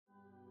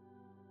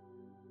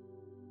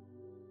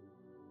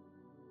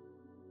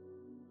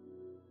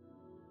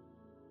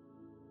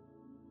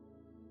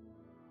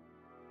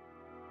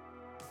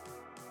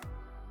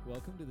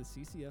Welcome to the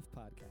CCF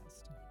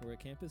Podcast. We're a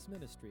campus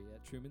ministry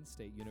at Truman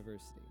State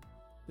University.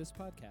 This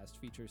podcast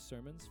features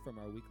sermons from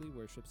our weekly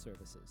worship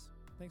services.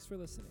 Thanks for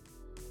listening.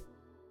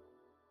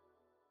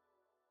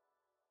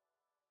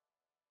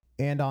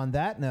 And on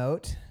that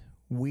note,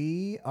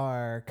 we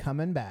are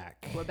coming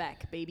back. We're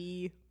back,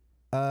 baby.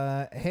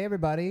 Hey,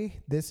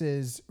 everybody. This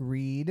is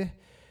Reed,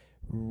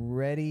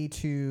 ready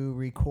to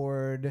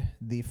record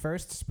the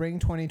first spring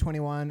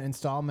 2021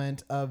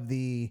 installment of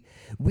the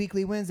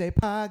Weekly Wednesday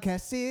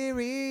podcast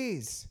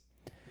series.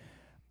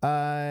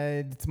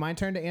 It's my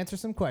turn to answer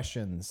some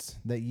questions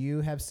that you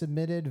have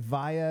submitted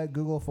via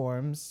Google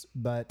Forms,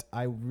 but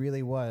I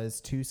really was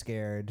too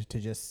scared to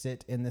just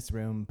sit in this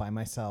room by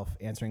myself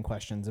answering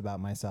questions about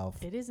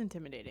myself. It is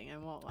intimidating, I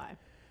won't lie.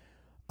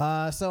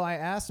 So I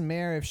asked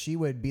Mare if she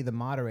would be the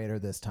moderator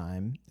this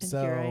time. And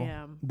so here I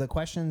am. The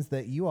questions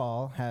that you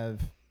all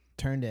have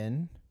turned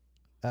in,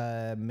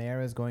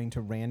 Mare is going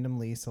to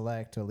randomly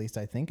select, or at least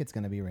I think it's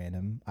going to be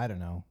random. I don't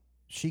know.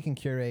 She can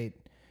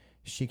curate.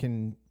 She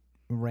can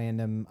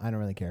random. I don't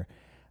really care.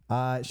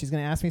 She's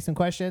going to ask me some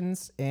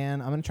questions,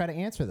 and I'm going to try to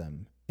answer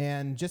them.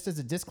 And just as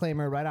a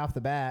disclaimer right off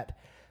the bat,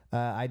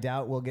 I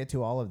doubt we'll get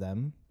to all of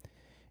them.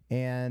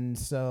 And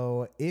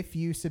so if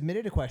you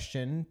submitted a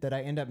question that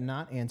I end up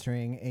not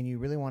answering and you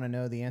really want to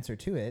know the answer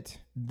to it,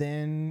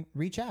 then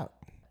reach out.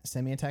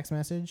 Send me a text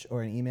message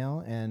or an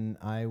email, and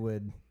I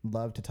would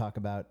love to talk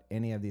about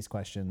any of these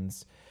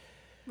questions.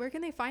 Where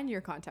can they find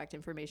your contact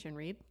information,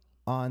 Reed?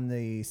 On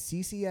the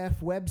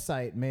CCF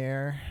website,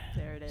 Mare.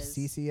 There it is.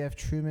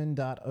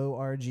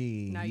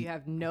 ccftruman.org. Now you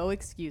have no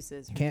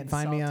excuses. For Can't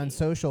find me on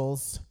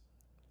socials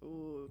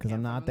because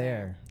I'm not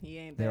there. He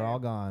ain't there. They're all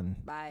gone.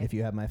 Bye. If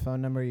you have my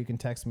phone number, you can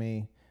text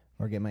me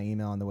or get my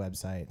email on the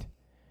website.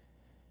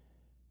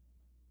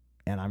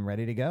 And I'm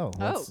ready to go.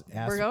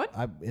 We're going?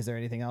 Is there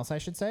anything else I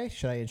should say?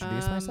 Should I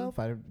introduce myself?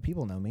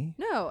 People know me.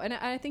 No, and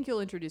I think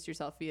you'll introduce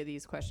yourself via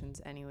these questions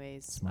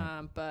anyways.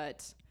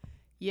 But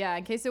yeah,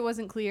 in case it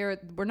wasn't clear,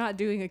 we're not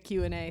doing a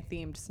Q&A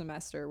themed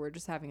semester. We're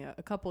just having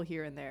a couple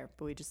here and there.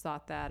 But we just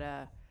thought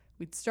that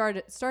we'd start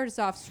us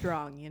off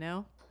strong, you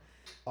know?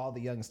 All the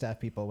young staff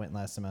people went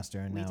last semester,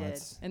 and we now did.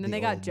 it's and then they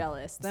got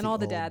jealous. Then all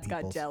the dads got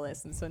peoples.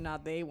 jealous, and so now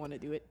they want to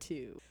do it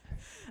too.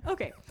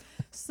 Okay,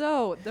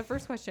 so the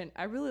first question,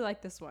 I really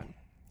like this one.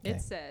 Okay.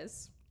 It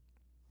says,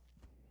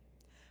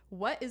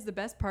 what is the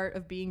best part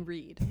of being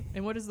Reed,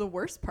 and what is the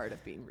worst part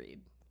of being Reed?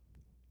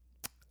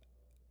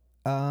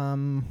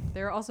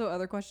 There are also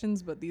other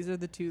questions, but these are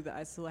the two that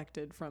I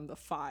selected from the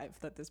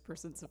 5 that this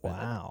person submitted.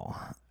 Wow.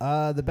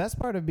 The best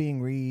part of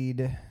being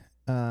Reed,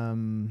 I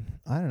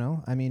don't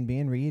know. I mean,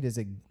 being Reed is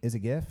a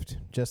gift,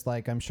 just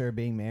like I'm sure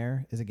being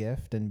Mare is a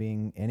gift, and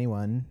being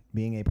anyone,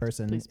 being a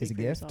person is a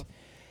gift.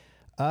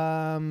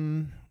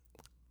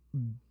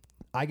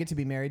 I get to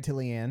be married to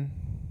Leanne.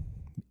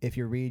 If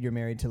you're Reed, you're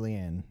married to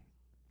Leanne,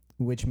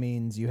 which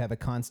means you have a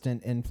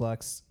constant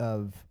influx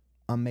of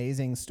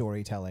amazing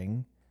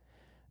storytelling.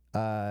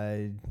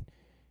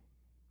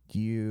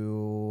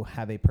 You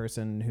have a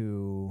person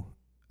who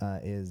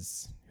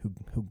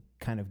who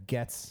kind of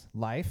gets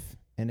life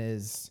and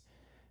is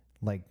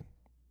like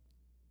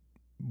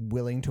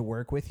willing to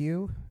work with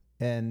you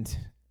and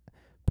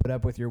put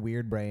up with your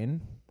weird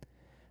brain.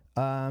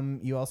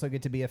 You also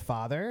get to be a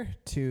father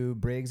to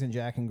Briggs and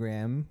Jack and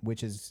Graham,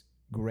 which is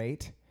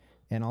great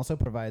and also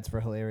provides for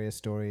hilarious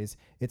stories.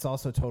 It's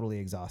also totally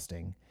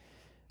exhausting.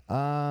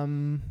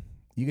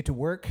 You get to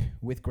work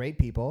with great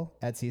people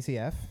at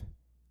CCF,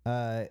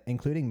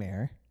 including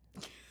Mare.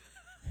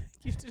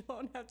 You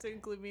don't have to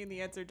include me in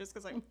the answer just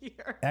because I'm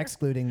here.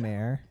 Excluding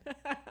Mare.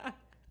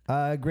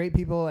 Great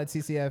people at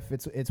CCF.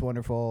 It's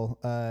wonderful.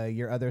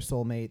 Your other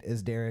soulmate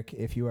is Derek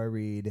if you are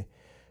Reed.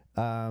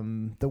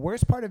 The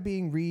worst part of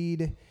being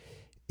Reed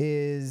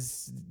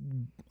is,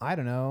 I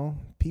don't know,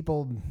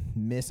 people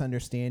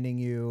misunderstanding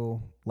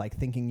you, like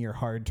thinking you're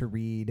hard to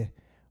read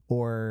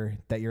or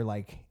that you're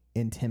like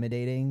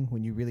intimidating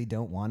when you really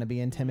don't want to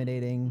be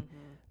intimidating,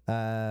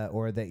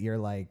 or that you're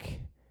like,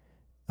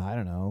 I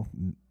don't know,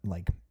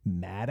 like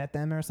mad at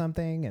them or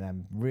something. And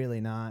I'm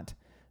really not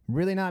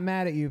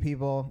mad at you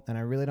people, and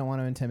I really don't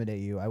want to intimidate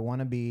you. I want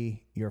to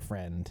be your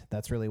friend.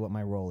 That's really what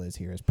my role is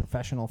here, is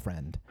professional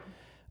friend.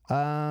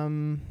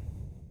 And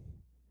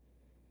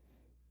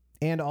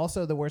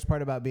also the worst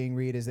part about being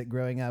Reed is that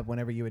growing up,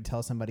 whenever you would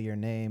tell somebody your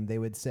name, they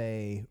would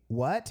say,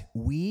 "What?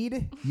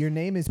 Weed? Your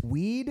name is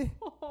Weed?"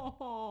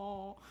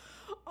 Oh.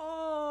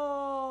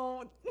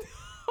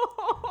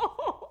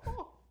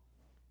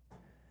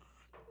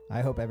 I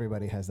hope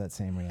everybody has that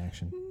same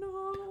reaction.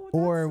 No.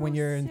 Or that's when so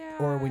you're in,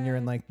 or when you're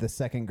in sad. like the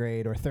 2nd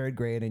grade or 3rd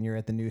grade and you're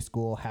at the new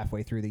school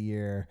halfway through the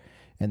year,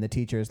 and the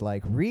teacher's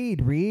like,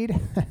 "Reed,"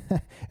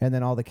 and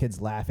then all the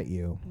kids laugh at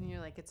you. And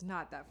you're like, it's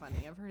not that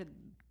funny. I've heard it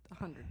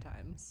 100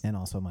 times. And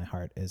also my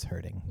heart is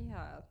hurting.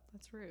 Yeah,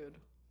 that's rude.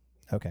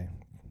 Okay.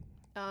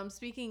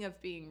 Speaking of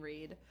being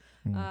Reed,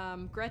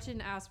 Gretchen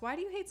asked, why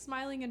do you hate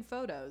smiling in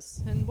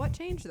photos? And what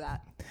changed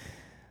that?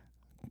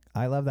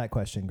 I love that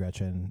question,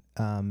 Gretchen.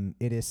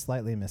 It is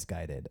slightly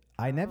misguided.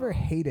 I never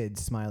hated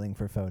smiling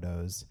for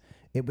photos.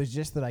 It was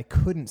just that I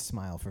couldn't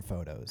smile for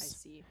photos.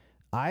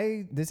 I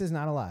see. This is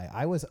not a lie.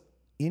 I was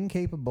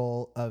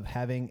incapable of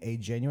having a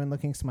genuine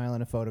looking smile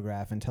in a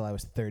photograph until I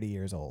was 30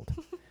 years old.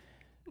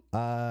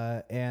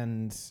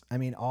 And I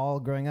mean, all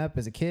growing up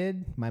as a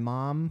kid, my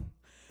mom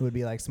would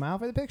be like, smile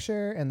for the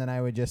picture. And then I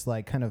would just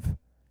like kind of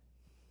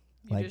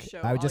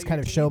I would just kind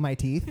of show my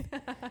teeth.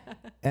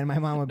 And my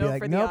mom would be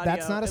like, nope,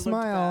 that's not a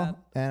smile.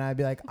 And I'd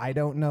be like, I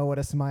don't know what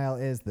a smile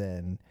is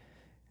then.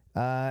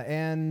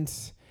 And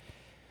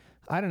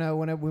I don't know,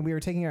 when we were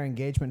taking our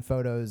engagement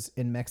photos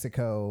in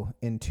Mexico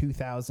in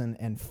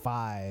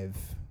 2005,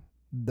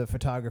 the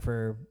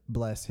photographer,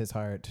 bless his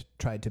heart,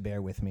 tried to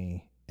bear with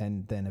me.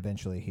 And then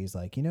eventually he's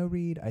like,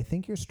 Reed, I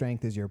think your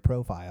strength is your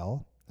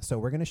profile. So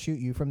we're going to shoot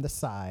you from the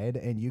side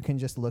and you can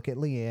just look at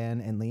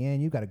Leanne. And Leanne,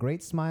 you've got a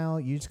great smile.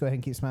 You just go ahead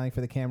and keep smiling for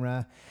the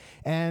camera.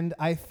 And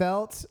I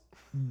felt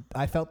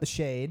the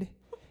shade.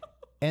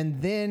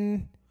 And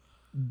then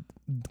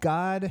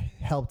God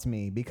helped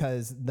me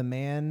because the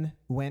man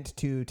went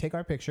to take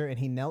our picture and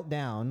he knelt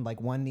down like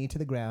one knee to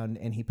the ground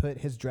and he put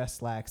his dress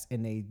slacks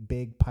in a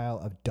big pile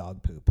of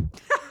dog poop.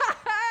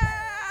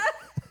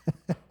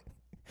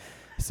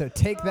 So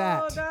take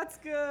that. Oh, that's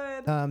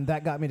good.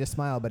 That got me to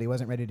smile, but he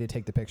wasn't ready to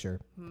take the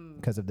picture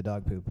because of the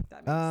dog poop.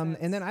 That makes sense.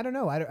 And then I don't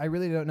know. I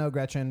really don't know,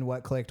 Gretchen,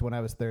 what clicked when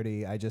I was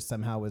 30. I just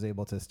somehow was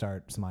able to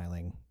start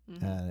smiling.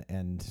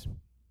 And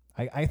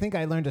I think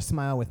I learned to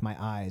smile with my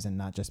eyes and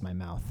not just my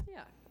mouth.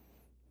 Yeah.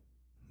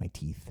 My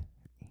teeth.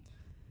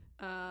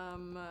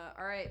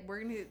 All right,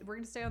 we're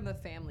gonna stay on the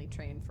family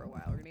train for a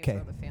while. We're gonna answer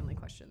all the family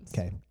questions.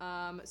 Okay.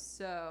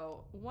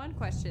 So one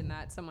question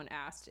that someone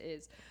asked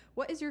is,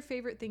 what is your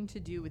favorite thing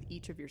to do with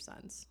each of your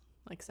sons,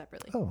 like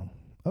separately? Oh,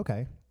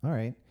 okay. All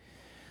right.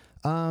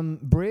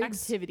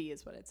 Briggs. Activity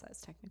is what it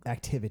says technically.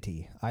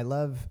 Activity. I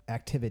love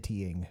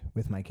activitying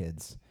with my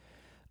kids.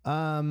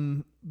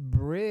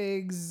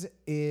 Briggs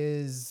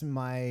is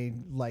my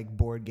like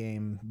board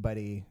game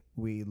buddy.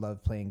 We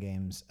love playing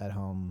games at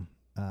home.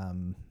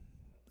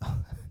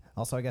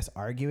 Also, I guess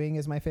arguing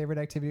is my favorite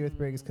activity with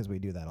Briggs because we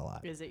do that a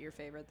lot. Is it your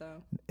favorite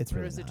though? It's or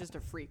really is it not. just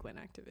a frequent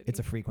activity? It's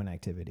a frequent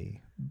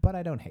activity, but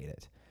I don't hate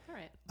it. All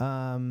right.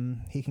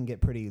 He can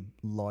get pretty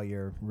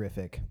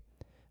lawyer-rific.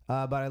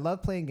 But I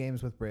love playing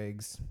games with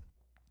Briggs.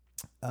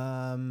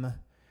 I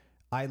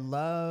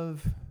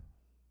love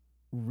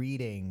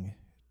reading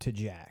to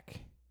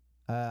Jack.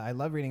 I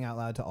love reading out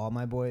loud to all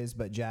my boys,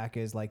 but Jack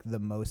is like the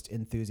most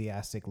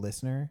enthusiastic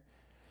listener.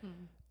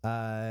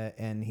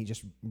 And he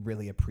just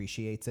really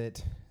appreciates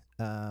it.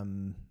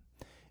 And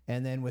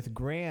then with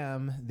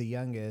Graham, the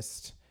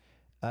youngest,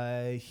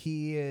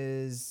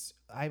 he's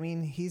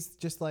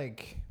just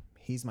like,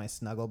 he's my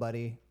snuggle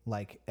buddy.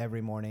 Like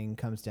every morning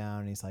comes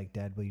down and he's like,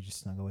 Dad, will you just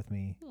snuggle with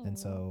me? Aww. And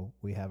so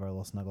we have our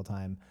little snuggle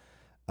time.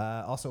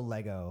 Also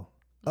Lego.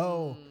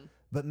 Oh,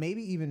 but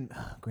maybe even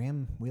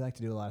Graham, we like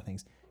to do a lot of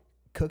things.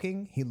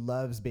 Cooking, he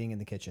loves being in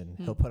the kitchen.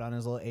 He'll put on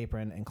his little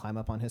apron and climb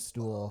up on his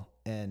stool,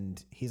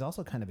 and he's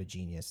also kind of a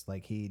genius.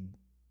 Like he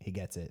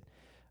gets it.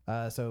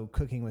 So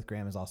cooking with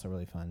Graham is also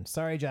really fun.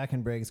 Sorry, Jack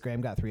and Briggs.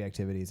 Graham got 3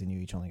 activities, and you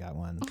each only got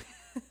 1.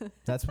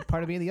 That's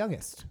part of being the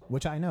youngest,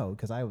 which I know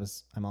because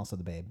I'm also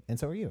the babe, and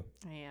so are you.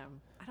 I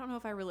am. I don't know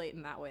if I relate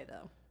in that way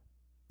though.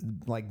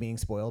 Like being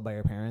spoiled by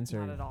your parents, or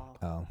not at all.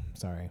 Oh,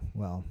 sorry.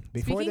 Well,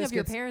 before Speaking this of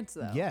your parents,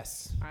 though,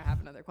 yes, I have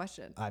another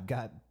question. I've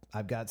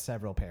got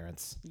several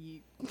parents.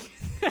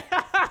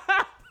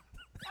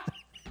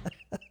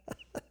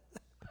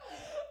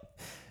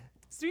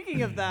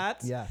 Speaking of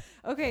that, yeah.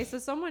 Okay, so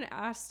someone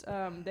asked.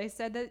 They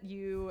said that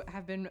you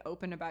have been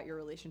open about your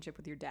relationship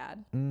with your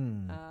dad,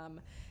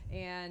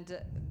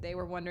 and they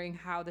were wondering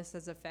how this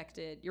has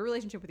affected your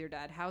relationship with your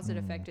dad. How's it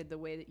affected the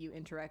way that you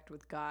interact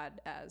with God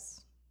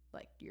as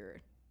like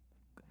your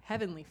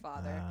heavenly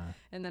Father,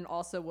 and then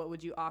also what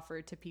would you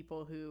offer to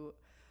people who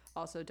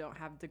also don't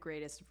have the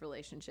greatest of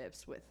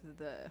relationships with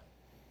the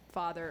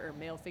father or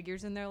male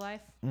figures in their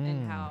life,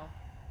 and how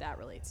that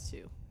relates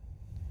to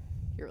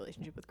your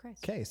relationship with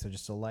Christ. Okay, so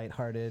just a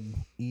lighthearted,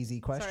 easy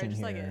question. Sorry, just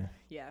here. like it.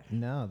 Yeah.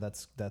 No,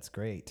 that's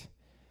great.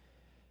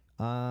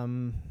 I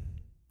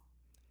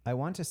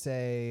want to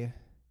say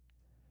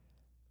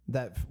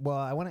that. Well,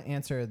 I want to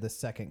answer the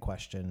second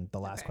question, the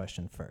last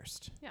question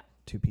first. Yeah.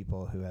 To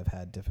people who have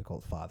had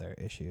difficult father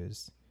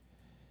issues,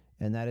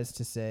 and that is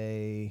to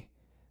say,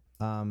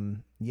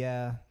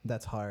 yeah,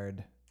 that's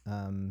hard.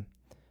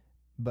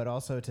 But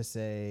also to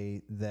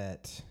say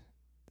that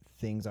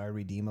things are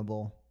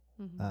redeemable.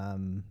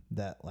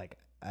 That like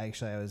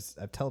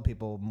I've told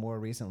people more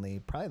recently,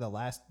 probably the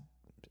last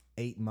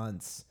 8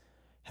 months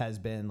has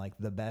been like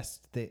the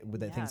best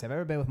things I've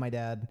ever been with my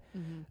dad.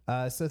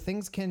 So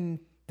things can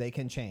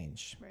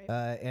change,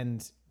 right.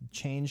 And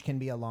change can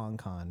be a long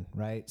con,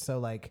 right? So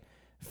like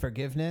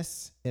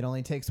forgiveness, it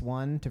only takes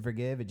one to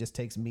forgive. It just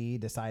takes me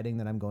deciding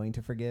that I'm going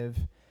to forgive.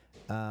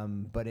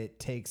 But it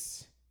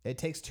takes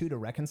 2 to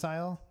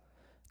reconcile.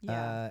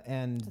 Yeah,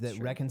 and that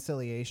true.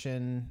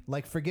 Reconciliation,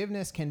 like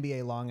forgiveness can be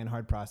a long and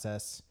hard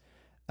process.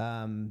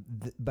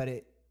 But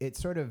it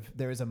sort of,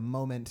 there is a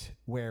moment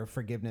where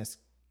forgiveness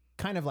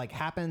kind of like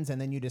happens, and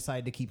then you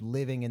decide to keep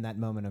living in that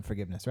moment of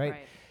forgiveness, right?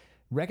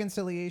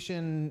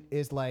 Reconciliation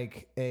is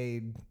like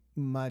a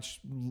much,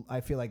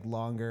 I feel like,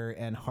 longer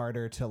and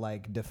harder to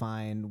like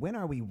define. When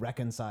are we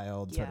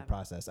reconciled sort of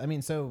process? I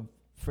mean, so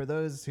for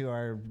those who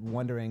are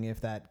wondering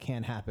if that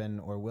can happen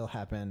or will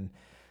happen,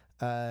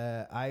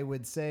 I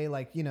would say,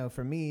 like, you know,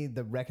 for me,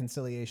 the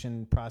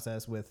reconciliation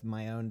process with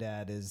my own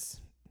dad is,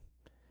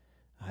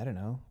 I don't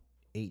know,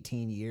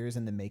 18 years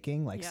in the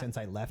making, like since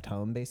I left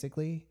home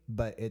basically,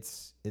 but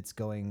it's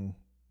going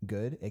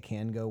good. It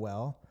can go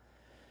well.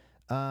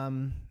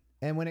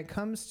 And when it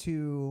comes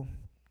to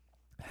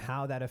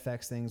how that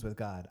affects things with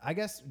God, I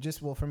guess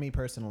just, well, for me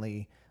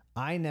personally,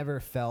 I never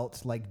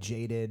felt like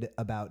jaded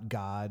about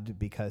God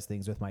because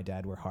things with my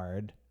dad were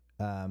hard.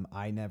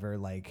 I never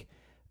like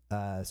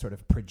sort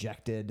of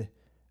projected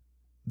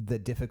the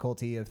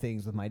difficulty of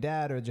things with my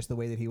dad or just the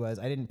way that he was.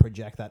 I didn't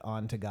project that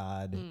onto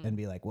God and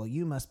be like, well,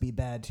 you must be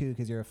bad too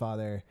because you're a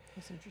father.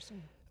 That's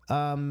interesting.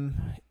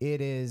 It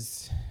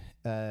is,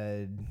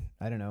 I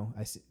don't know,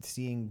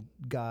 seeing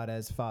God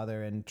as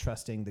father and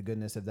trusting the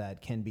goodness of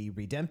that can be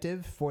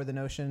redemptive for the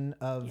notion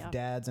of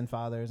dads and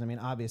fathers. I mean,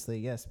 obviously,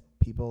 yes,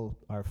 people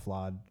are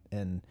flawed,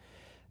 and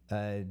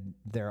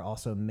there are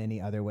also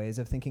many other ways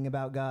of thinking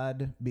about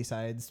God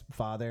besides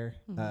father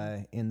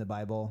in the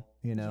Bible.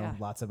 You know,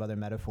 lots of other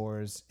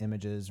metaphors,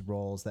 images,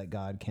 roles that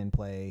God can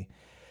play.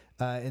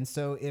 And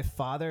so if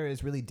father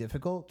is really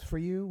difficult for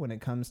you when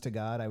it comes to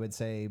God, I would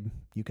say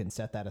you can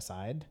set that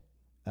aside.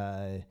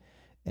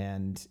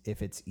 And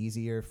if it's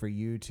easier for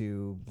you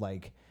to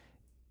like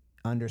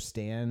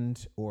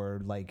understand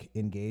or like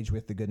engage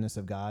with the goodness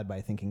of God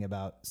by thinking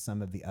about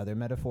some of the other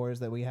metaphors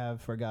that we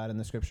have for God in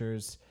the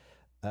scriptures,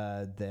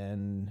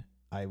 then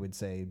I would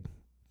say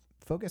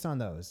focus on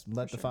those.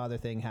 Let the father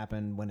thing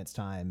happen when it's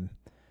time.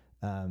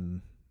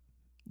 The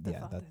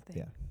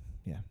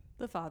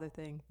father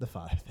thing.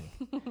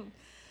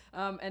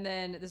 And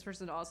then this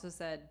person also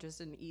said,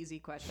 just an easy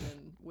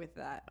question with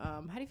that.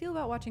 How do you feel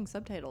about watching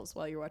subtitles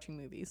while you're watching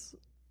movies?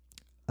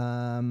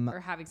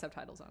 Or having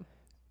subtitles on?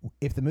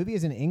 If the movie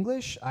is in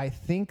English, I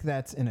think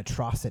that's an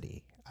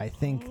atrocity. I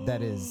think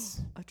that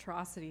is...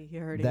 Atrocity. You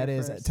heard it that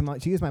is, first.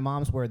 to use my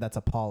mom's word, that's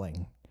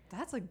appalling.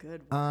 That's a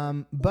good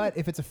one. But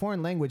if it's a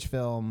foreign language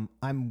film,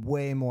 I'm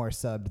way more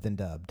subbed than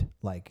dubbed.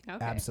 Like,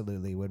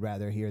 absolutely would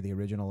rather hear the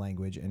original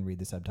language and read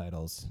the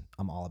subtitles.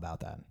 I'm all about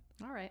that.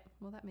 All right.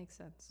 Well, that makes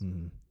sense.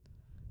 Mm-hmm.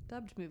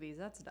 Dubbed movies.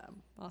 That's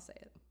dumb. I'll say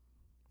it.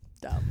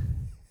 Dumb.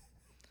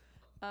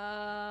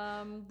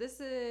 This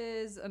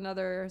is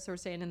another sort of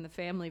staying in the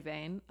family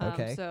vein.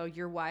 So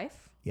your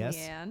wife,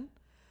 Leanne.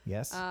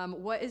 Yes.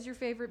 What is your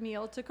favorite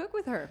meal to cook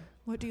with her?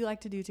 What do you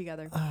like to do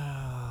together?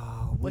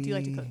 What do you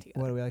like to cook together?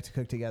 What do we like to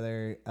cook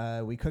together?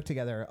 We cook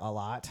together a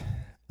lot.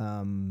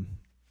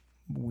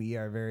 We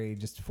are very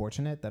just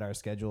fortunate that our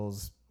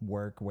schedules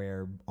work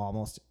where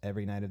almost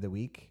every night of the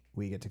week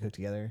we get to cook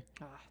together.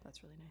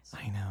 That's really nice.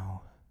 I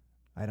know.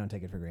 I don't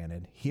take it for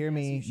granted. Hear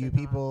me, you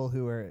people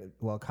who are,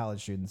 well,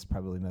 college students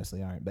probably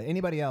mostly aren't, but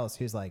anybody else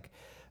who's like,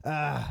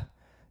 I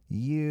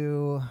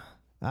know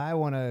how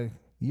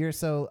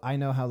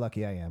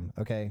lucky I am.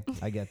 Okay.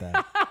 I get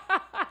that.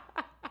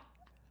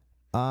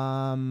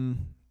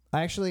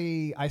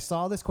 I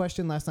saw this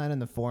question last night in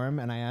the forum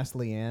and I asked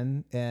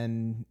Leanne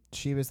and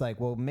she was like,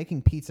 well,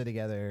 making pizza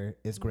together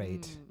is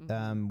great.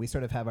 Mm-hmm. We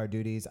sort of have our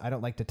duties. I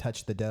don't like to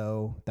touch the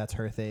dough. That's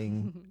her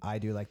thing. I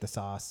do like the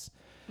sauce.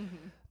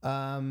 Mm-hmm.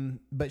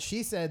 But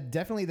she said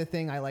definitely the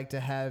thing I like to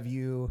have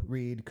you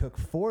cook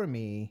for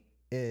me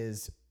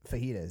is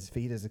fajitas.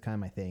 Fajitas are kind of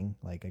my thing.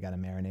 Like I got a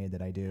marinade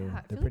that I do. Yeah, They're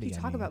I feel pretty like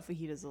you yummy. talk about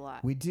fajitas a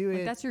lot. We do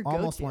it that's your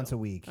almost go-to. once a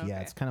week. Okay. Yeah,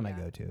 it's kind of my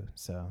go-to.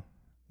 So,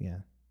 yeah.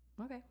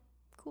 Okay,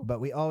 cool. But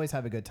we always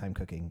have a good time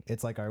cooking.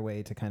 It's like our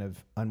way to kind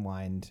of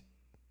unwind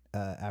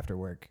after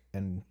work,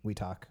 and we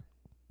talk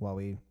while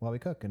we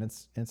cook, and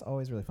it's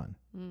always really fun.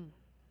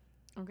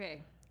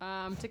 Okay.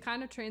 To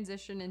kind of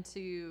transition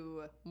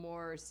into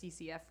more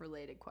CCF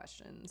related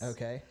questions.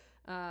 Okay.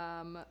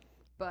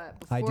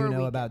 But I do know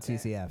we about get there-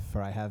 CCF,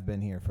 for I have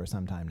been here for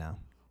some time now.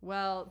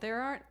 Well,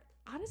 there aren't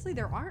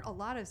a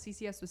lot of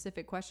CCF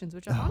specific questions,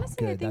 which honestly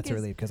good. I think That's a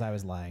is, relief because I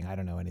was lying. I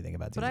don't know anything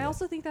about CCF. but I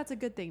also think that's a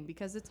good thing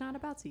because it's not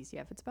about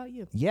CCF, it's about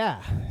you.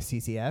 Yeah,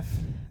 CCF.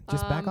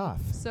 Just back off.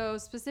 So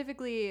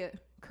specifically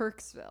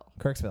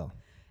Kirksville.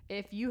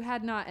 If you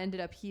had not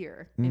ended up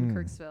here in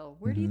Kirksville,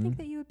 where do you think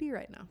that you would be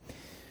right now?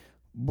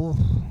 Well,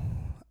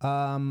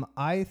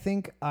 I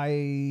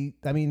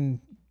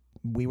mean,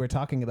 we were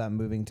talking about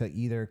moving to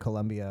either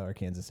Columbia or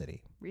Kansas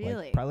City. Really?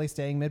 Like, probably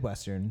staying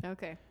Midwestern.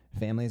 Okay.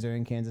 Families are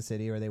in Kansas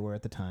City, or they were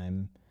at the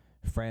time.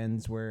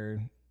 Friends were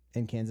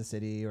in Kansas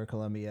City or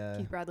Columbia.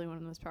 Keith Bradley, one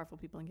of the most powerful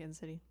people in Kansas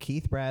City.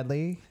 Keith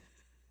Bradley,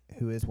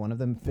 who is one of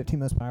the 15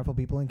 most powerful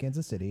people in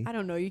Kansas City. I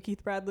don't know you,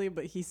 Keith Bradley,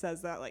 but he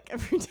says that like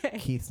every day.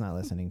 Keith's not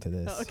listening to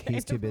this. Okay,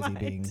 He's too busy never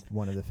being mind.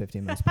 one of the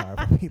 15 most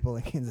powerful people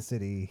in Kansas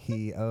City.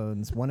 He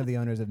owns one of the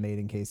owners of Made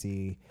in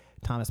KC.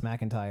 Thomas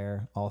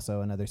McIntyre,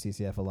 also another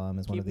CCF alum,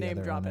 is one of the name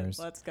other dropping. owners.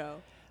 Let's go.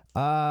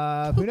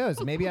 Who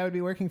knows? Maybe I would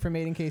be working for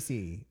Made in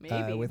KC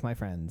Maybe. with my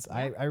friends.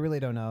 Yeah. I really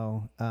don't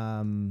know.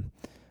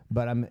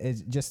 But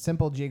it's just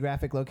simple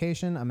geographic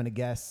location. I'm gonna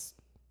guess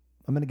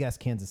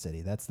Kansas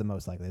City. That's the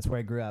most likely. That's where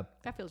I grew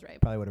up. That feels right.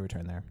 Probably would have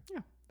returned there. Yeah,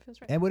 feels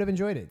right. And would have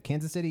enjoyed it.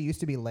 Kansas City used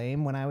to be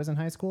lame when I was in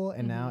high school,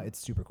 and now it's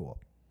super cool.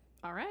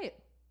 All right.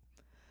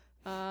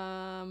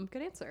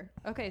 Good answer.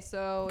 Okay,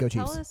 so Go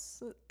tell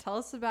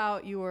us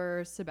about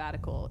your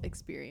sabbatical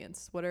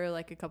experience. What are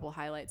like a couple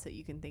highlights that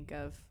you can think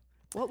of?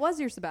 What was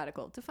your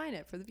sabbatical? Define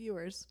it for the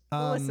viewers,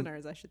 the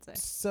listeners, I should say.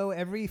 So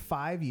every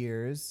 5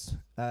 years,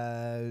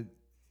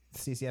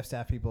 CCF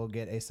staff people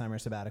get a summer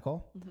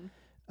sabbatical,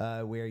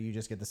 where you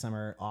just get the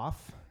summer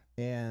off,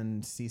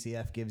 and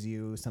CCF gives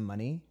you some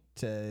money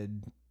to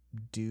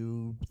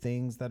do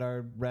things that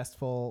are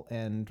restful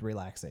and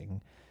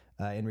relaxing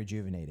and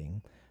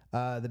rejuvenating.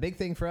 The big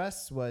thing for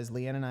us was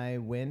Leanne and I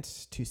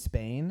went to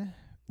Spain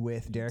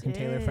with Derek and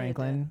Taylor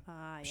Franklin.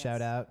 Yes.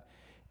 Shout out.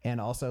 And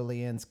also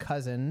Leanne's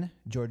cousin,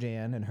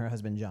 Georgianne, and her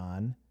husband,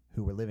 John,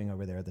 who were living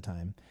over there at the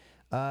time.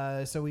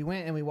 So we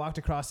went and we walked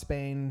across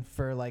Spain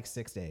for like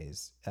 6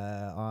 days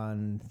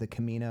on the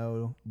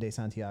Camino de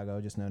Santiago,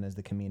 just known as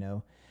the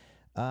Camino.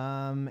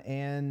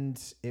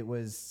 And it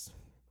was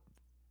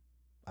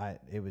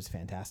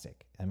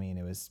fantastic. I mean,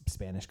 it was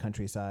Spanish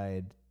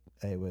countryside.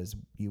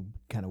 You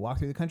kind of walk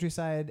through the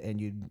countryside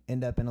and you'd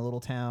end up in a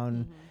little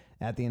town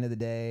at the end of the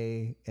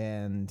day.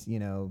 And,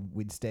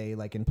 we'd stay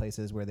like in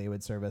places where they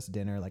would serve us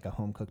dinner, like a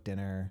home cooked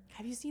dinner.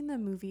 Have you seen the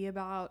movie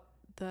about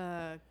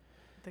the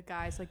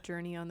guy's like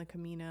journey on the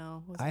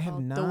Camino? I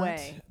have not, The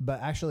Way.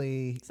 but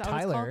actually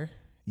Tyler,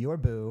 your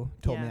boo,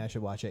 told me I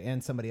should watch it.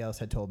 And somebody else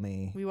had told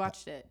me. We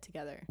watched it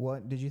together.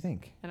 What did you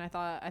think? And I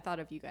thought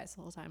of you guys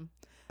the whole time.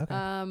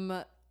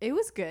 Okay. It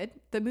was good.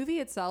 The movie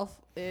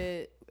itself,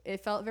 it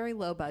felt very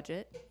low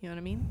budget, you know what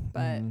I mean?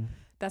 But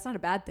that's not a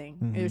bad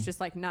thing. It was just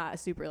like not a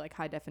super like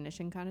high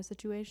definition kind of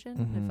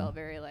situation. It felt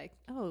very like,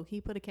 oh, he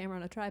put a camera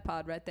on a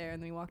tripod right there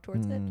and then we walked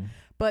towards it.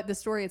 But the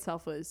story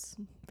itself was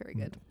very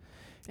good.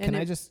 And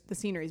the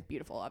scenery is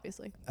beautiful,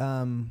 obviously.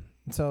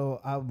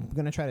 So I'm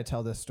going to try to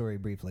tell this story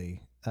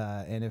briefly.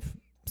 And if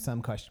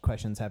some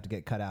questions have to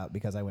get cut out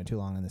because I went too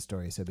long on this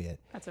story, so be it.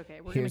 That's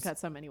okay. We're going to cut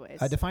some anyways.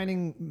 The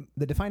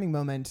defining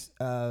moment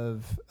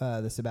of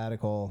the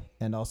sabbatical,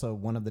 and also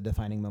one of the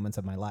defining moments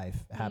of my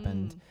life,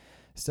 happened.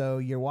 So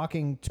you're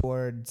walking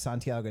toward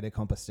Santiago de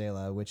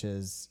Compostela, which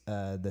is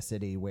the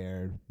city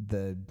where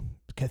the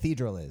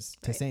cathedral is,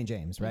 to St.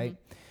 James, right?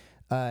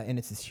 And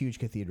it's this huge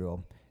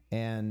cathedral.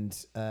 And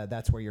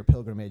that's where your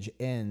pilgrimage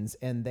ends.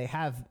 And they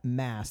have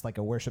mass, like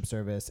a worship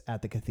service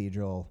at the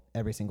cathedral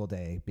every single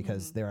day,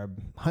 because there are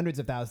hundreds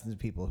of thousands of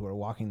people who are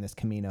walking this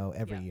Camino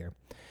every year.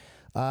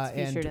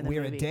 And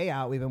we're a day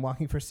out. We've been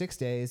walking for 6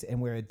 days, and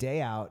we're a day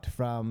out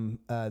from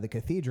the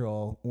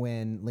cathedral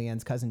when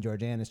Leanne's cousin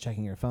Georgianne is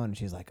checking her phone, and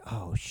she's like,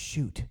 "Oh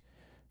shoot!"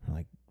 I'm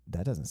like,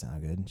 "That doesn't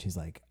sound good." And she's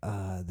like,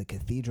 "The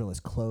cathedral is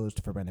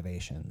closed for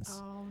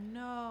renovations." Oh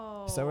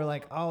no! So we're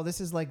like, "Oh,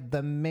 this is like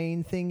the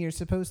main thing you're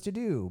supposed to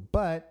do,"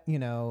 but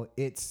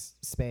it's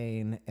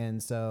Spain,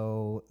 and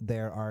so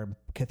there are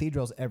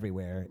cathedrals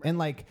everywhere, and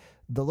like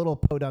the little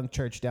podunk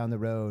church down the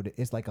road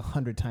is like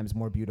 100 times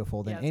more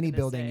beautiful than any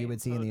building you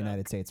would see in the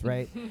United States,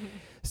 right?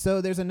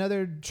 So there's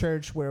another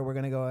church where we're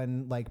going to go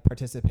and like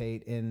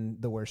participate in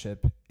the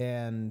worship.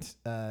 And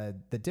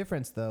the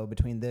difference though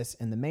between this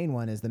and the main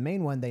one is the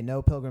main one, they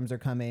know pilgrims are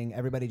coming.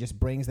 Everybody just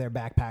brings their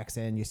backpacks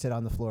in. You sit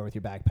on the floor with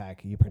your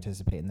backpack. You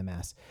participate in the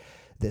mass.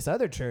 This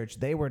other church,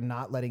 they were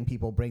not letting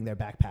people bring their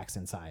backpacks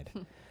inside.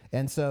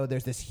 And so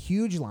there's this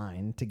huge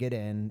line to get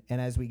in. And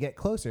as we get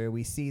closer,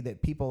 we see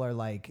that people are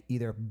like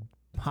either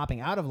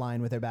hopping out of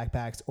line with their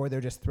backpacks, or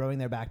they're just throwing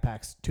their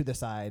backpacks to the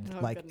side,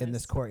 in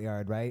this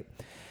courtyard, right?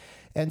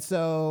 And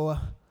so,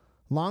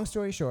 long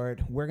story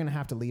short, we're going to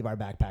have to leave our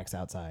backpacks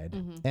outside.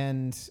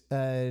 And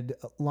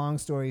long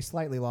story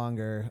slightly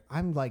longer,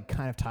 I'm like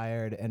kind of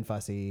tired and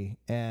fussy,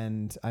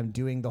 and I'm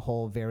doing the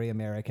whole very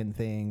American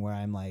thing where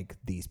I'm like,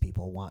 these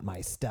people want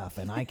my stuff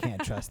and I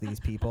can't trust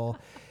these people.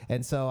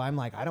 And so I'm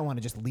like, I don't want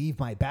to just leave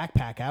my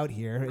backpack out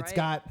here. Right. It's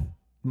got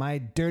my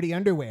dirty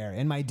underwear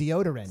and my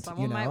deodorant.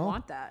 Someone might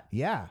want that.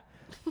 Yeah.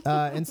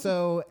 And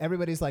so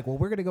everybody's like, well,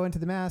 we're going to go into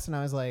the mass. And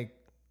I was like,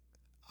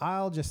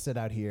 I'll just sit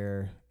out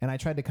here. And I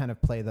tried to kind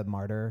of play the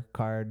martyr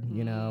card,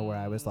 where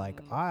I was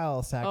like,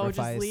 I'll sacrifice.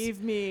 Oh, just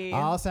leave me.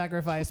 I'll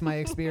sacrifice my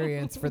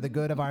experience for the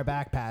good of our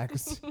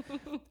backpacks.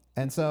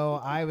 And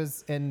so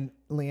and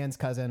Leanne's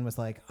cousin was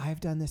like, I've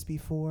done this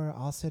before.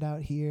 I'll sit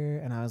out here.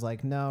 And I was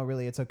like, no,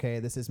 really, it's okay.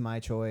 This is my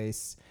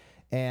choice.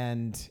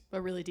 But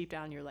really deep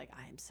down, you're like,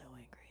 I am so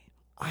angry.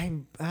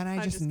 I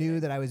just knew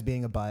that I was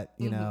being a butt,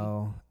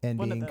 and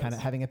being kind of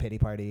having a pity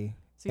party.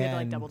 So you had to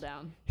like double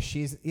down.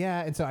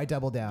 And so I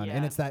doubled down. Yeah.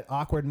 And it's that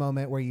awkward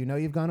moment where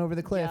you've gone over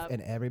the cliff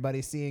and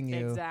everybody's seeing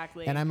you.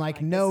 Exactly. And I'm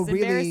like no,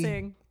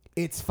 really,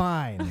 it's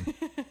fine.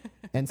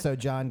 And so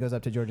John goes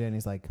up to Georgia and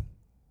he's like,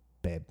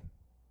 babe,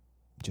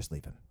 just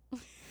leave him.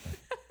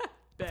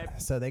 Babe.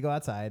 So they go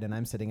outside and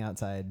I'm sitting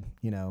outside,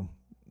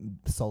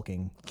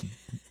 sulking.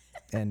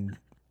 And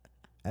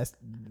as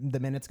the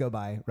minutes go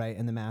by, right,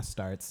 and the mass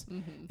starts,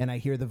 and I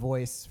hear the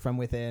voice from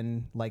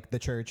within, like the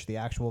church, the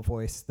actual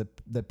voice,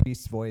 the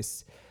priest's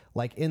voice,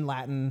 like in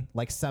Latin,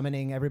 like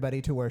summoning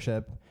everybody to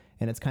worship,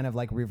 and it's kind of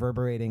like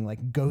reverberating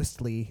like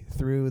ghostly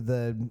through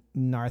the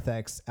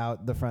narthex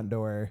out the front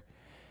door.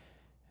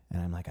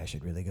 And I'm like, I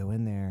should really go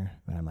in there.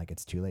 But I'm like,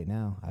 it's too late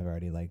now. I've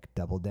already like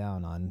doubled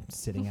down on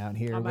sitting out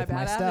here On my with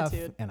my bad stuff.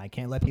 attitude. And I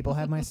can't let people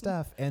have my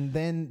stuff. And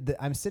then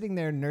I'm sitting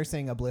there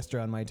nursing a blister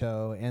on my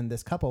toe. And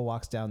this couple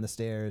walks down the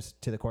stairs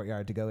to the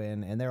courtyard to go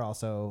in. And they're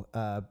also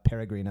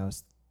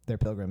peregrinos. They're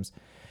pilgrims.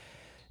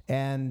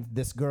 And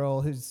this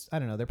girl who's, I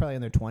don't know, they're probably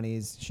in their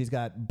 20s. She's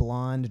got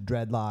blonde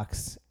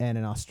dreadlocks and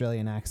an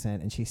Australian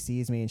accent. And she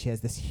sees me and she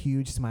has this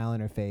huge smile on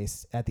her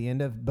face at the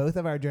end of both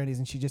of our journeys.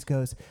 And she just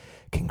goes,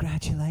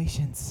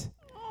 congratulations.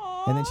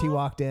 Aww. And then she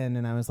walked in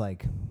and I was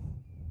like,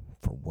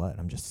 for what?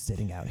 I'm just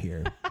sitting out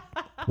here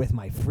with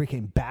my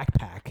freaking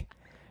backpack.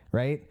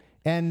 Right.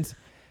 And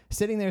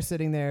sitting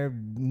there,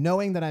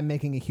 knowing that I'm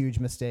making a huge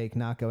mistake,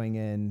 not going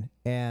in.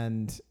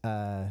 And,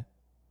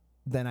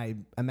 then I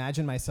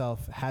imagine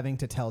myself having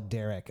to tell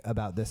Derek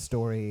about this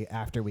story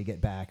after we get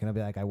back. And I'll be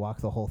like, I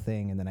walked the whole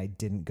thing and then I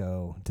didn't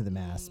go to the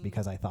mass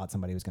because I thought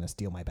somebody was going to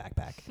steal my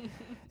backpack.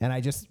 And I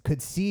just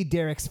could see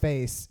Derek's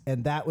face.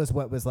 And that was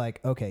what was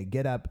like, okay,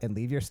 get up and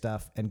leave your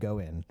stuff and go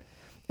in.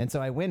 And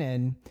so I went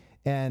in.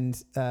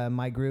 And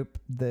my group,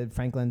 the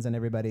Franklins and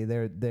everybody,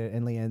 they're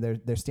and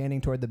Leanne, they're standing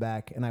toward the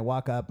back, and I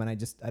walk up, and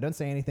I don't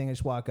say anything. I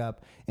just walk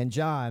up, and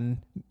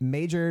John,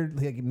 major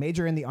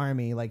in the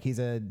Army, like he's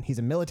a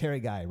military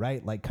guy,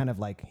 right? Like kind of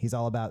like he's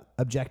all about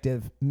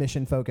objective,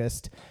 mission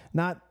focused.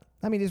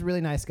 He's a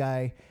really nice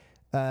guy,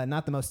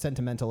 not the most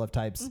sentimental of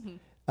types,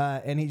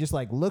 and he just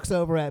like looks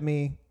over at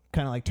me.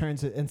 Kind of like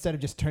turns it, instead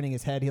of just turning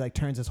his head, he like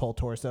turns his whole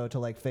torso to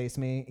like face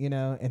me, you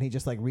know, and he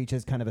just like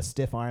reaches kind of a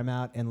stiff arm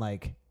out and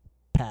like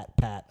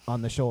pat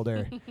on the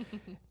shoulder.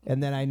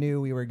 And then I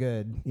knew we were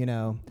good, you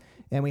know,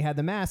 and we had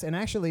the mass. And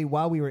actually,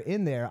 while we were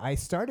in there, I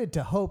started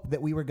to hope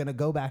that we were going to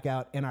go back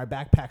out and our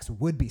backpacks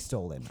would be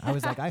stolen. I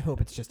was like, I hope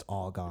it's just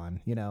all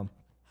gone, you know.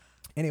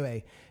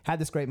 Anyway, had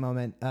this great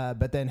moment,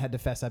 but then had to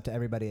fess up to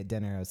everybody at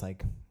dinner. I was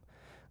like,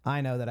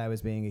 I know that I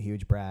was being a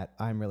huge brat.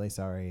 I'm really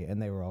sorry.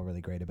 And they were all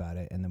really great about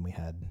it. And then we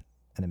had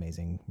an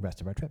amazing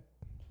rest of our trip.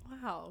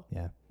 Wow.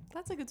 Yeah.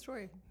 That's a good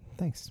story.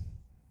 Thanks.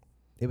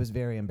 It was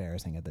very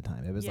embarrassing at the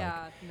time. It was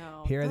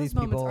here are these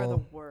people are the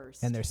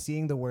worst. and they're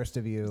seeing the worst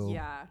of you.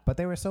 Yeah. But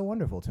they were so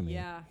wonderful to me.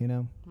 Yeah. You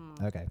know?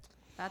 Okay.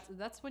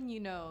 That's when you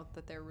know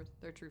that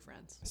they're true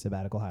friends.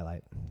 Sabbatical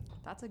highlight.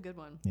 That's a good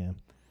one. Yeah.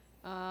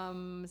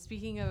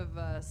 Speaking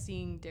of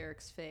seeing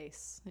Derek's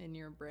face in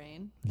your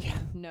brain,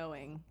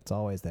 knowing it's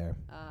always there.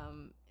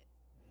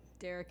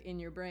 Derek in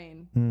your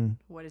brain,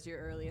 what is your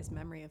earliest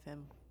memory of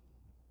him?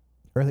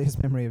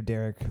 Earliest memory of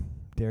Derek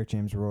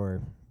James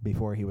Rohr,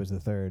 before he was the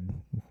third.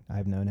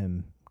 I've known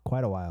him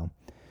quite a while.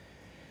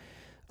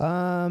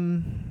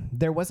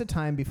 There was a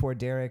time before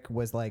Derek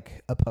was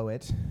like a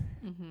poet,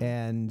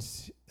 and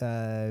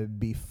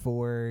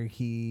before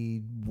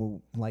he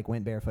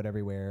went barefoot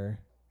everywhere,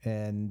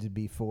 and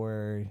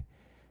before,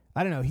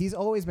 I don't know, he's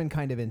always been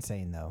kind of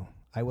insane though.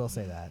 I will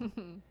say that.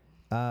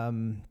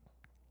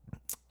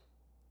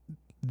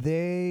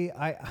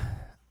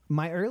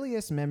 My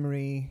earliest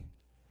memory,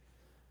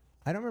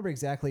 I don't remember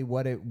exactly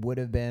what it would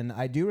have been.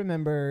 I do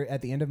remember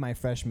at the end of my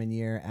freshman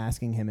year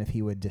asking him if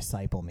he would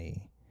disciple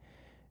me.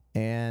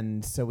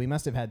 And so we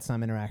must have had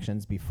some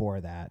interactions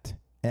before that.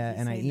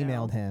 And I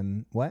emailed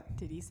him. What?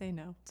 Did he say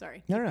no?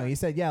 Sorry. No. He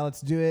said, yeah,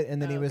 let's do it.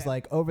 And then he was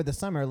like, over the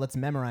summer, let's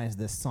memorize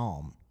this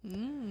psalm.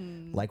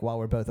 Like while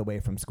we're both away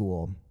from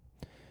school.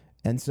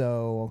 And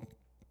so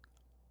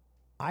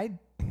I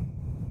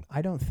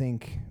don't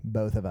think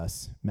both of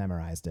us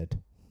memorized it.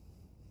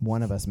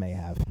 One of us may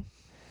have.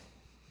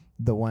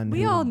 The one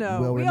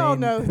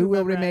who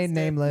will remain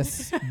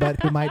nameless,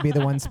 but who might be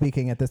the one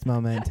speaking at this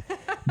moment.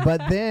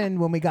 But then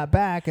when we got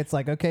back, it's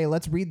like, okay,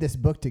 let's read this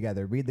book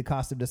together. Read The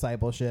Cost of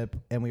Discipleship.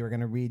 And we were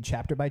going to read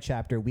chapter by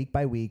chapter, week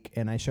by week.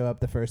 And I show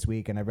up the first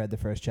week and I read the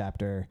first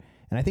chapter.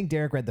 And I think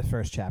Derek read the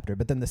first chapter.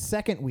 But then the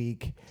second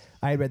week,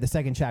 I read the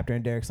second chapter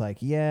and Derek's like,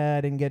 yeah,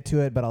 I didn't get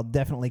to it, but I'll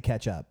definitely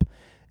catch up.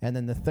 And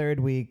then the third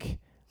week,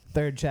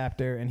 third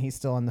chapter, and he's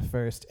still on the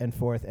first and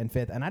fourth and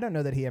fifth. And I don't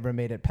know that he ever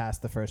made it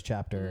past the first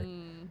chapter.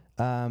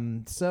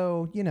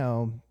 So, you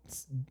know,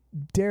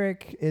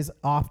 Derek is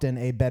often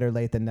a better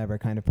late than never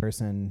kind of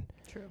person.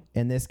 True.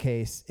 In this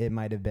case, it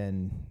might have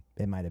been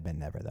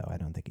never, though. I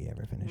don't think he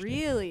ever finished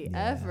really? it.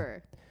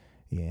 Ever?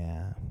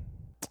 Yeah.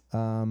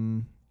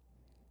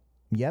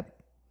 Yep.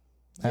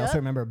 I also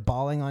remember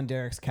bawling on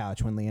Derek's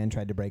couch when Leanne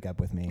tried to break up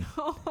with me.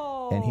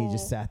 And he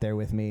just sat there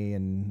with me,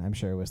 and I'm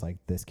sure it was like,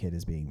 this kid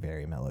is being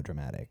very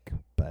melodramatic.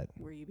 But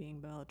were you being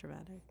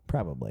melodramatic?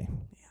 Probably.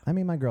 Yeah. I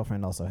mean, my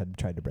girlfriend also had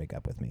tried to break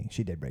up with me.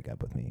 She did break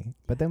up with me.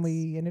 But then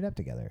we ended up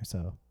together, so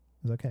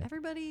it was okay.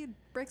 Everybody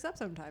breaks up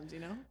sometimes, you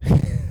know?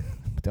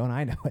 Don't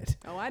I know it?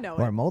 Oh, I know it.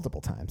 Or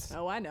multiple times.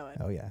 Oh, I know it.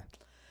 Oh, yeah.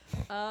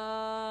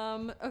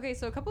 Okay,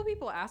 so a couple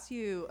people asked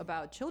you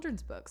about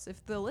children's books.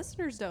 If the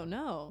listeners don't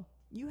know,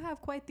 you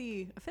have quite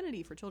the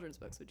affinity for children's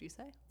books, would you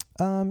say?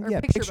 Yeah,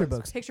 picture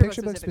books. Picture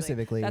books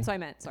specifically. That's what I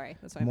meant. Sorry.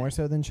 That's what I meant. More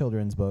so than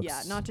children's books.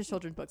 Yeah, not just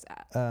children's books.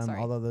 Sorry.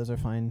 Although those are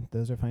fine.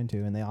 Those are fine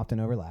too, and they often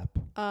overlap.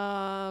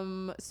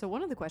 So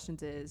one of the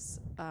questions is,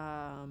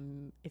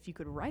 if you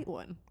could write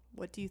one,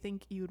 what do you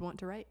think you would want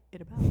to write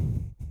it about?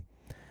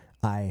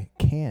 I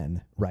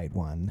can write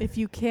one. If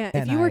you can't,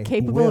 and if you were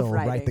capable of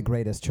writing, write the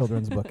greatest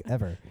children's book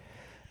ever.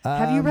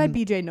 Have you read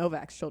B.J.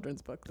 Novak's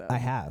children's book though? I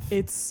have.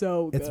 It's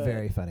so good. It's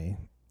very funny.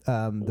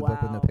 The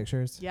book with no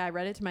pictures. Yeah, I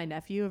read it to my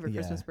nephew over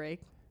Christmas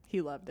break.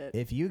 He loved it.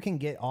 If you can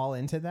get all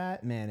into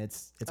that, man,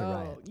 it's a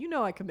riot. You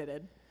know I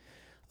committed.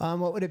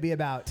 What would it be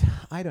about?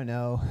 I don't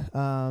know.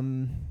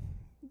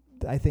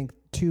 I think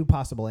two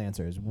possible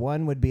answers.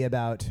 One would be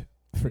about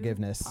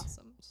forgiveness.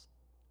 Possums.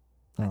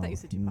 I thought you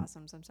said two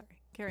possums. I'm sorry.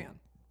 Carry on.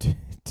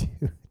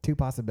 Two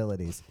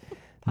possibilities.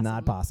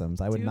 Not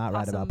possums. I would not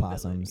write about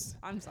possums.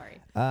 I'm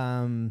sorry.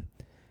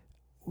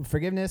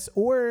 Forgiveness,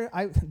 or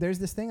there's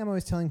this thing I'm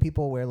always telling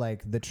people where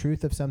like the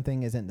truth of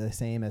something isn't the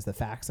same as the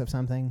facts of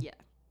something.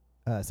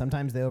 Yeah.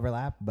 Sometimes they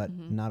overlap, but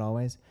not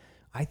always.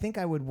 I think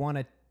I would want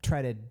to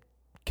try to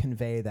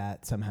convey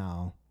that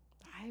somehow.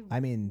 I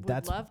mean,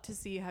 would love to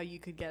see how you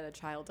could get a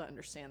child to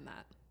understand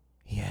that.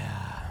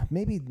 Yeah,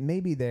 maybe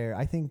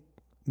I think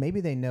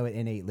maybe they know it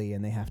innately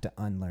and they have to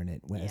unlearn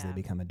it as they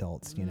become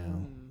adults. You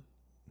know,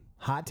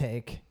 hot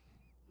take.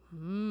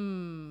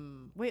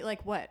 Wait,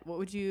 like what? What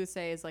would you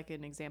say is like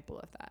an example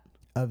of that?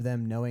 Of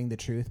them knowing the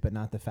truth, but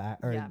not the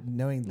fact, or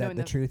knowing that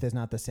the truth is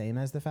not the same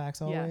as the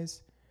facts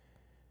always.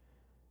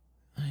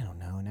 I don't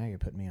know. Now you're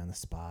putting me on the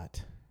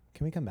spot.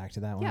 Can we come back to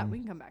that one? Yeah, we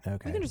can come back.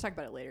 Okay. We can just talk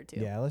about it later too.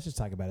 Yeah, let's just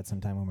talk about it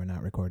sometime when we're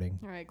not recording.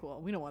 All right, cool.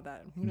 We don't want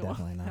that. We don't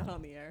Definitely want not. that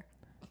on the air.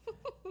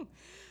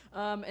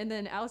 And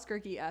then Alice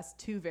Gerke asked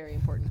two very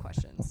important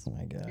questions. Oh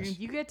my gosh.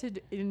 You get to,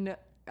 in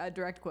a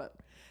direct quote,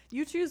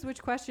 you choose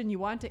which question you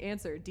want to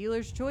answer.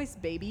 Dealer's choice,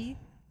 baby.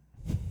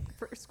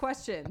 First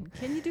question,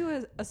 can you do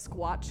a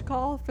squatch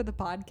call for the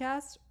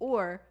podcast?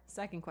 Or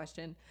second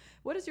question,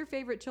 what is your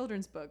favorite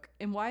children's book?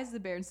 And why is the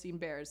Berenstain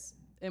Bears?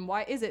 And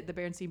why is it the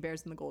Berenstain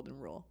Bears and the Golden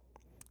Rule?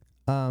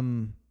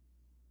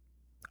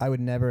 I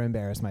would never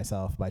embarrass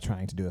myself by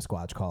trying to do a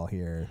squatch call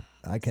here.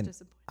 I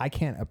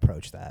can't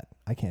approach that.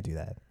 I can't do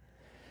that.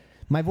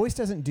 My voice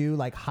doesn't do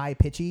like high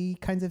pitchy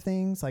kinds of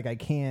things. Like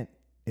it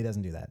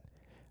doesn't do that.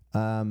 I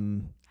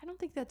don't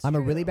think that's I'm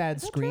true. a really bad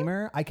Is that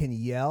screamer. true? I can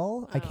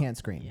yell. I can't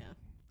scream.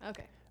 Yeah.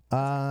 Okay.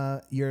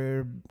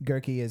 Your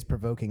Gerke is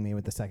provoking me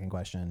with the second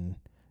question.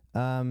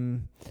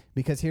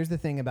 Because here's the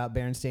thing about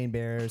Berenstain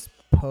Bears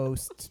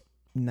post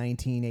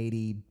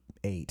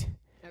 1988.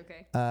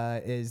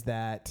 Okay. Is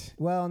that,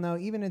 well, no,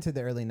 even into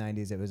the early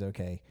 90s, it was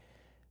okay.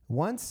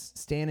 Once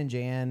Stan and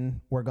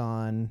Jan were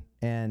gone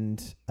and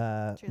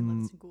Jan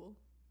Levinson Gould.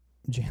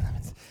 Jan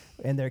Levinson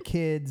and their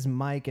kids,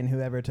 Mike and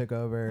whoever took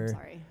over. I'm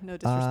sorry. No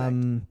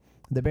disrespect.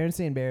 The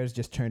Berenstain Bears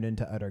just turned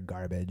into utter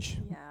garbage.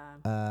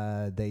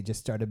 Yeah. They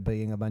just started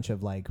being a bunch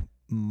of like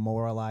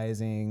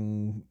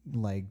moralizing,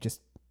 like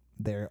just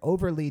they're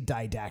overly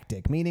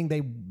didactic, meaning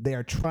they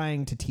are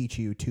trying to teach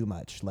you too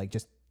much, like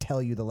just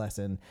tell you the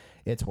lesson.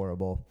 It's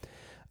horrible.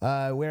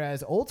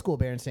 Whereas old school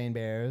Berenstain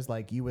Bears,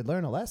 like you would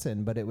learn a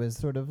lesson, but it was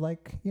sort of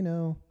like, you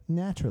know,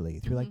 naturally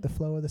through like the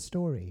flow of the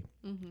story.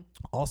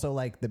 Also,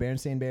 like the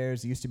Berenstain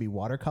Bears used to be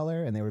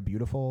watercolor and they were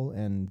beautiful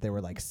and there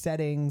were like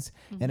settings.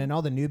 And in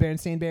all the new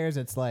Berenstain Bears,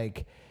 it's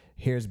like,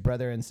 here's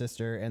brother and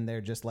sister and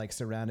they're just like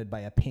surrounded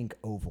by a pink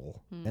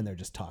oval and they're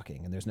just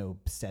talking and there's no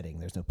setting,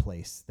 there's no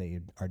place. They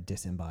are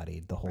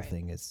disembodied. The whole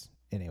thing is,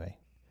 anyway.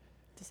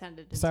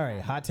 Descended. Sorry,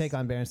 hot take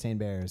on Berenstain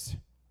Bears.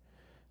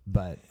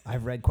 But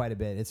I've read quite a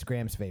bit. It's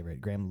Graham's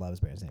favorite. Graham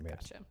loves Berenstain Bears.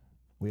 Gotcha.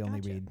 We only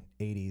read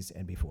 80s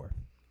and before.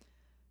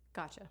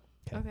 Gotcha.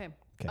 Okay.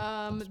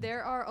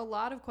 There are a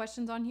lot of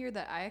questions on here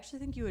that I actually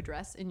think you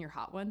address in your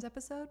Hot Ones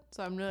episode.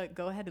 So I'm going to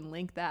go ahead and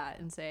link that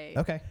and say,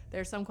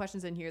 there's some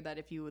questions in here that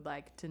if you would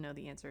like to know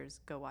the answers,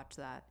 go watch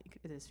that.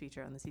 It is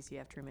featured on the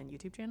CCF Truman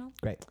YouTube channel.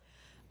 Great.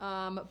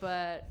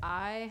 But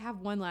I have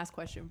one last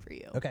question for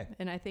you. Okay.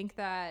 And I think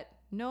that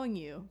knowing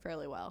you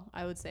fairly well,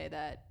 I would say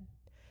that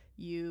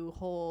you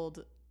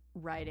hold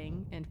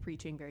writing and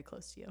preaching very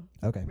close to you.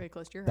 Okay. Very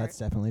close to your heart. That's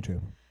definitely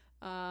true.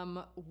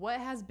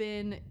 What has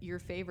been your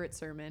favorite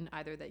sermon,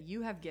 either that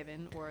you have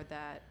given or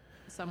that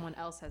someone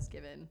else has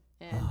given?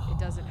 And it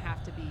doesn't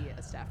have to be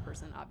a staff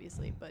person,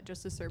 obviously, but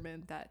just a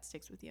sermon that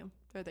sticks with you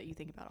or that you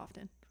think about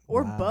often.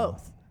 Or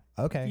both.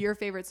 Okay. Your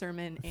favorite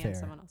sermon and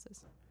someone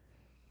else's.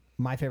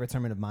 My favorite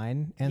sermon of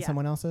mine and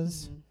someone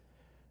else's?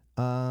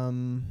 I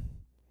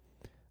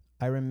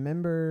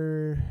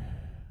remember...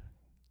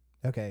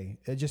 Okay,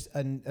 just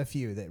a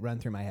few that run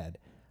through my head.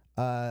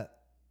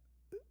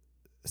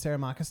 Sarah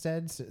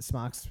Mockestead,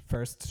 Smock's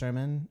first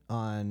sermon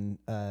on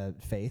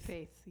faith.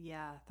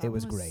 Yeah. It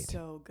was great.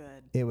 So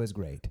good. It was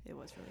great. It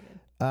was really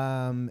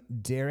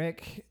good.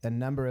 Derek, a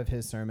number of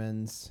his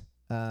sermons.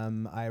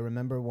 I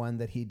remember one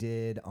that he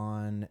did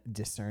on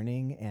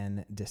discerning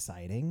and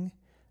deciding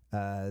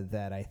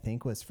that I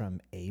think was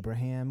from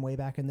Abraham way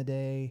back in the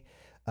day.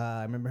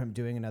 I remember him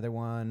doing another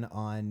one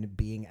on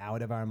being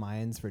out of our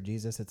minds for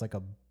Jesus. It's like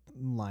a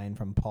line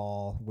from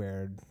Paul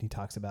where he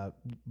talks about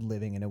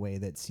living in a way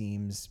that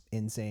seems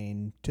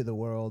insane to the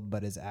world,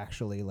 but is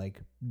actually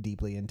like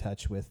deeply in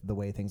touch with the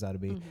way things ought to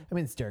be. I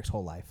mean, it's Derek's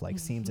whole life, like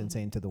seems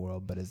insane to the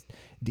world, but is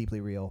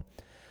deeply real.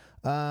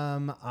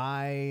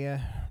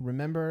 I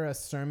remember a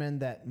sermon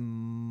that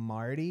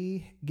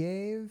Marty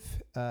gave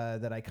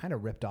that I kind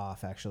of ripped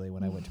off actually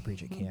when I went to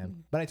preach at camp,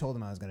 but I told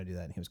him I was going to do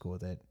that and he was cool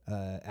with it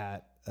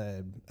at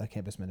a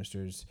campus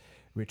ministers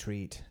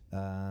retreat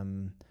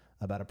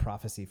about a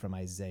prophecy from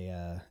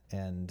Isaiah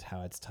and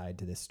how it's tied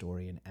to this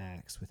story in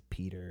Acts with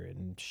Peter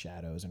and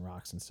shadows and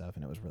rocks and stuff,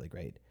 and it was really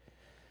great.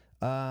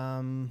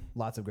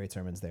 Lots of great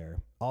sermons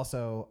there.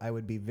 Also, I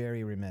would be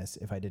very remiss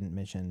if I didn't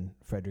mention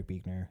Frederick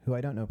Buechner, who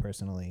I don't know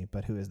personally,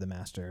 but who is the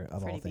master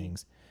of all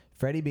things.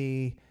 Freddie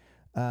B.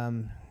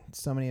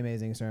 So many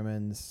amazing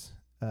sermons.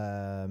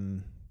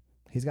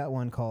 He's got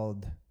one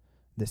called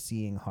The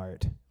Seeing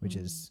Heart, which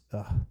is,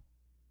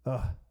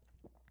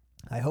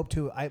 I hope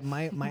to,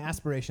 my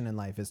aspiration in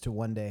life is to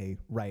one day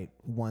write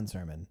one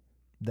sermon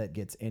that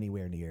gets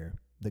anywhere near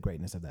the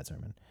greatness of that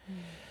sermon.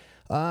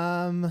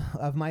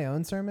 Of my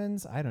own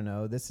sermons, I don't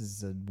know. This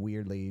is a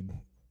weirdly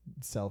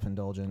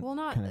self-indulgent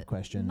kind of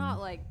question. Not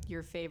like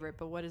your favorite,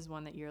 but what is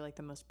one that you're like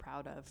the most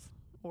proud of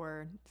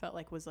or felt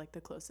like was like the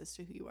closest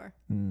to who you are?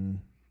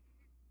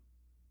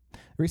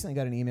 Recently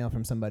got an email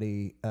from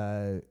somebody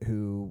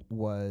who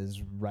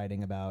was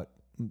writing about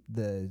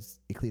the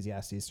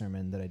Ecclesiastes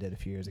sermon that I did a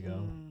few years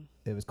ago.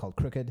 It was called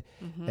Crooked.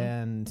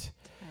 And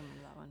I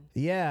remember that one.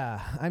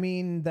 Yeah, I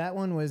mean, that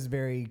one was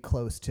very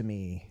close to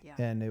me,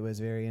 and it was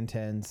very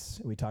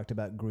intense. We talked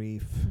about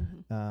grief.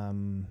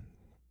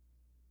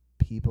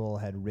 People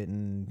had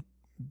written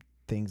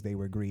things they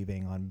were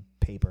grieving on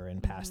paper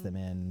and passed them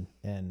in,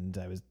 and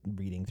I was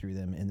reading through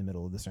them in the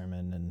middle of the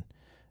sermon, and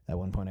at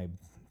one point I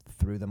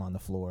threw them on the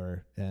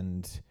floor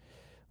and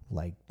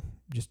like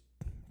just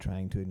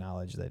trying to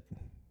acknowledge that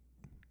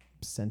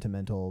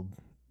sentimental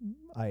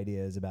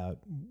ideas about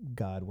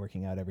God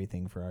working out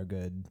everything for our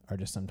good are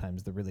just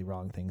sometimes the really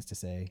wrong things to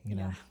say, you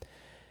know?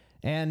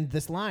 And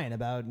this line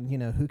about,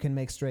 who can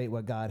make straight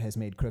what God has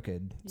made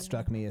crooked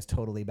struck me as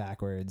totally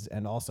backwards.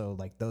 And also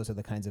like, those are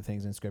the kinds of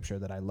things in scripture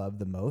that I love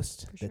the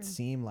most that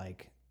seem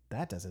like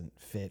that doesn't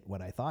fit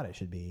what I thought it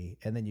should be.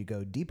 And then you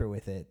go deeper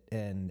with it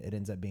and it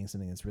ends up being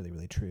something that's really,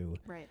 really true.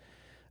 Right.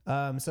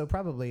 So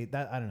probably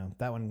that, I don't know,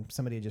 that one,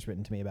 somebody had just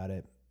written to me about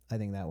it. I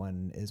think that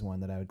one is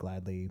one that I would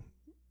gladly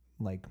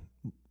like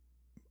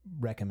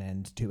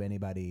recommend to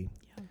anybody.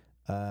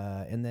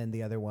 And then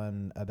the other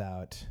one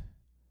about,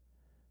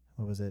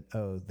 what was it?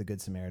 Oh, the Good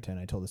Samaritan.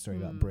 I told the story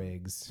about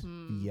Briggs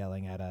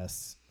yelling at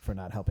us for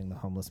not helping the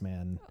homeless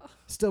man.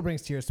 Still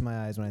brings tears to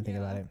my eyes when I think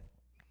about it.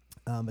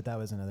 But that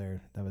was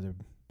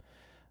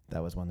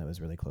that was one that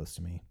was really close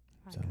to me.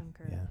 I so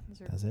concur. yeah,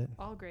 that's it.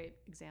 All great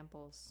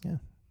examples. Yeah.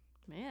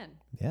 Man.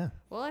 Yeah.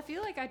 Well, I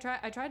feel like I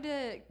tried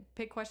to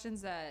pick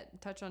questions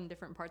that touch on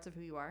different parts of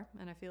who you are,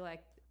 and I feel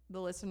like the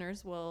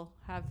listeners will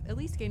have at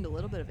least gained a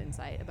little bit of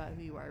insight about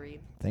who you are,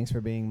 Reed. Thanks for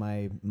being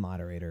my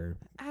moderator.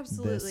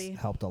 Absolutely. This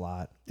helped a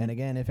lot. And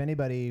again, if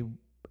anybody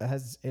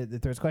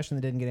if there's a question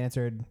that didn't get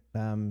answered,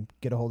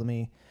 get a hold of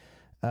me.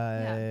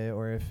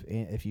 Or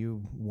if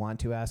you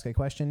want to ask a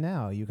question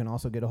now, you can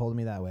also get a hold of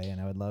me that way.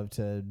 And I would love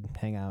to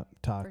hang out,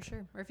 talk. For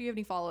sure. Or if you have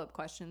any follow-up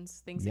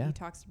questions, things that he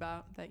talks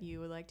about that you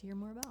would like to hear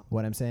more about.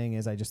 What I'm saying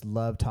is I just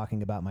love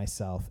talking about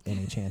myself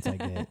any chance I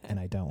get, and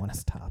I don't want to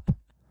stop.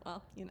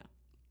 Well,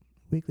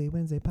 Weekly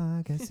Wednesday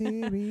podcast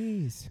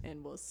series.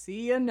 And we'll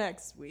see you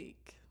next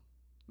week.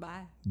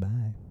 Bye.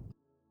 Bye.